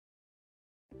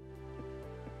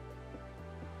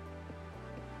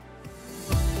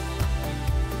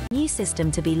new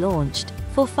system to be launched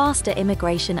for faster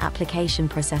immigration application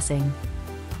processing.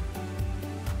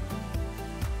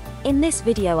 In this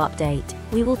video update,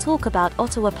 we will talk about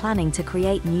Ottawa planning to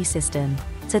create new system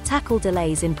to tackle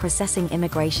delays in processing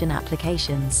immigration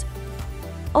applications.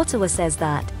 Ottawa says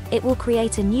that it will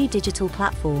create a new digital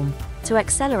platform to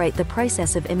accelerate the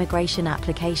process of immigration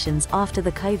applications after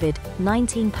the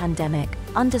COVID-19 pandemic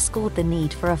underscored the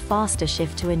need for a faster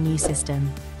shift to a new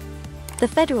system. The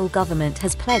federal government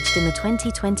has pledged in the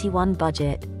 2021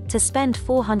 budget to spend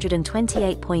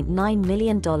 $428.9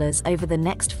 million over the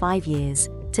next 5 years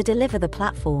to deliver the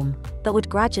platform that would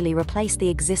gradually replace the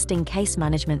existing case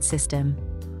management system.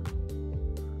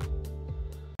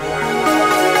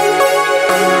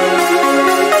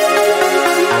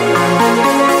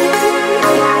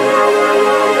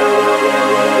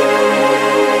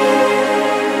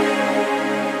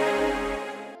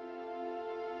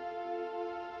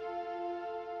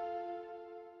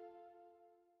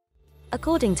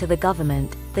 According to the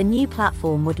government, the new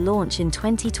platform would launch in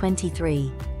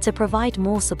 2023 to provide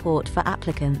more support for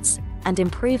applicants and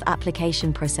improve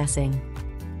application processing.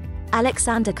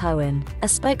 Alexander Cohen, a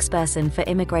spokesperson for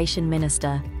Immigration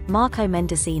Minister Marco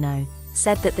Mendicino,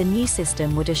 said that the new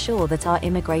system would assure that our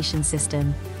immigration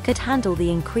system could handle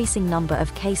the increasing number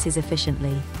of cases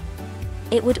efficiently.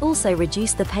 It would also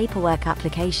reduce the paperwork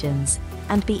applications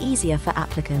and be easier for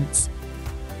applicants.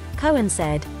 Cohen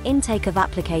said, intake of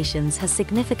applications has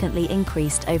significantly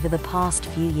increased over the past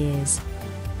few years.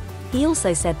 He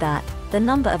also said that the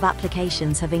number of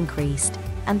applications have increased,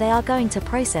 and they are going to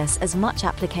process as much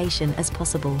application as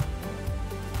possible.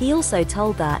 He also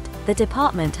told that the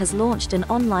department has launched an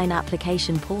online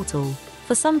application portal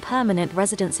for some permanent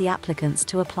residency applicants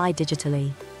to apply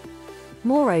digitally.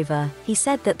 Moreover, he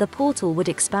said that the portal would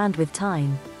expand with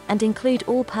time and include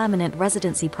all permanent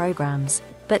residency programs,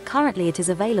 but currently it is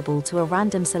available to a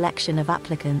random selection of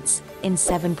applicants in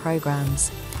 7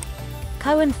 programs.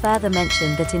 Cohen further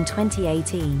mentioned that in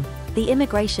 2018, the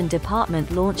Immigration Department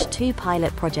launched 2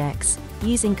 pilot projects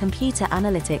using computer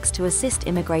analytics to assist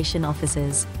immigration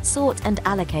officers sort and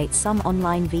allocate some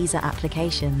online visa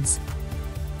applications.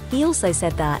 He also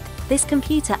said that this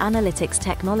computer analytics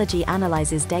technology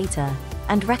analyzes data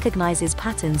and recognizes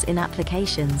patterns in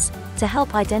applications to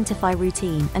help identify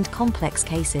routine and complex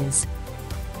cases.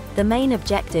 The main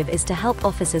objective is to help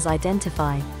officers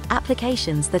identify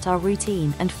applications that are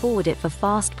routine and forward it for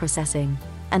fast processing,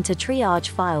 and to triage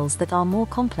files that are more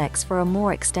complex for a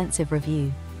more extensive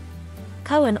review.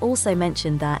 Cohen also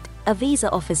mentioned that a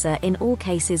visa officer in all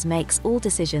cases makes all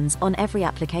decisions on every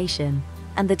application,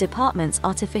 and the department's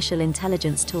artificial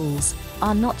intelligence tools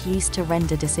are not used to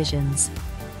render decisions.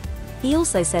 He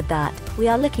also said that we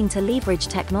are looking to leverage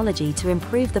technology to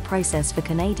improve the process for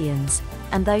Canadians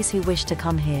and those who wish to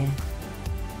come here.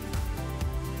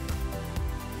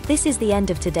 This is the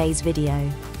end of today's video.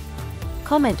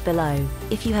 Comment below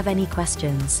if you have any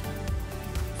questions.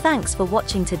 Thanks for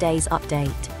watching today's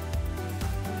update.